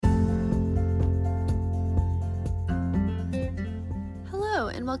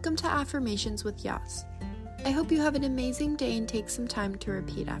and welcome to Affirmations with Yas. I hope you have an amazing day and take some time to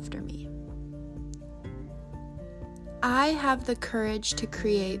repeat after me. I have the courage to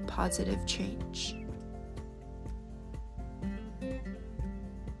create positive change.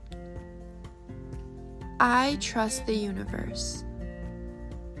 I trust the universe.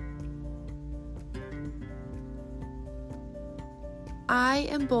 I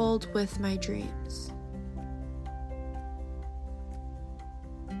am bold with my dreams.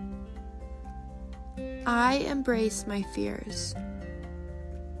 I embrace my fears.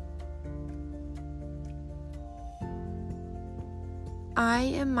 I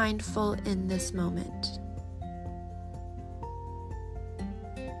am mindful in this moment.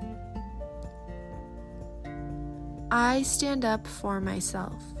 I stand up for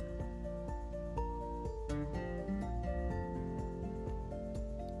myself.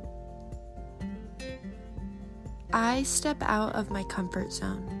 I step out of my comfort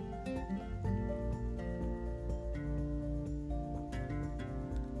zone.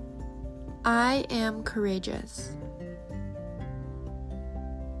 I am courageous.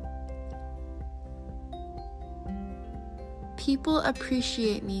 People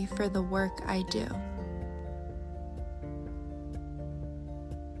appreciate me for the work I do.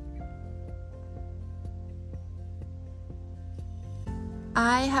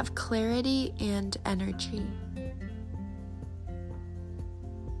 I have clarity and energy.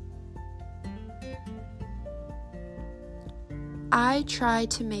 I try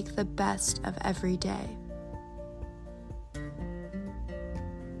to make the best of every day.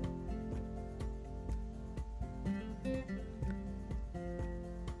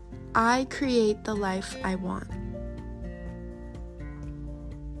 I create the life I want.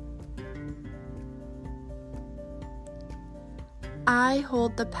 I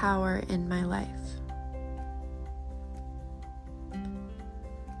hold the power in my life.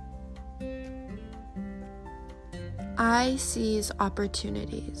 I seize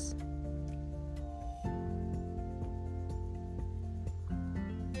opportunities.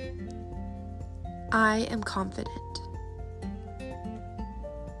 I am confident.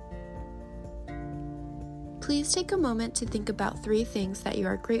 Please take a moment to think about 3 things that you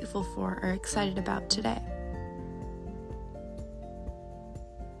are grateful for or excited about today.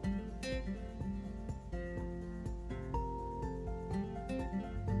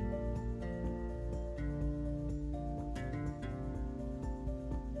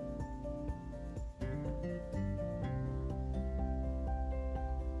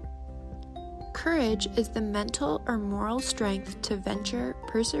 Courage is the mental or moral strength to venture,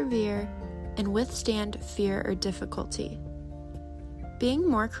 persevere, and withstand fear or difficulty. Being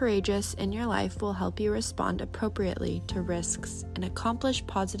more courageous in your life will help you respond appropriately to risks and accomplish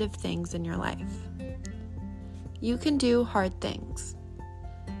positive things in your life. You can do hard things.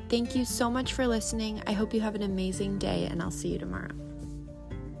 Thank you so much for listening. I hope you have an amazing day, and I'll see you tomorrow.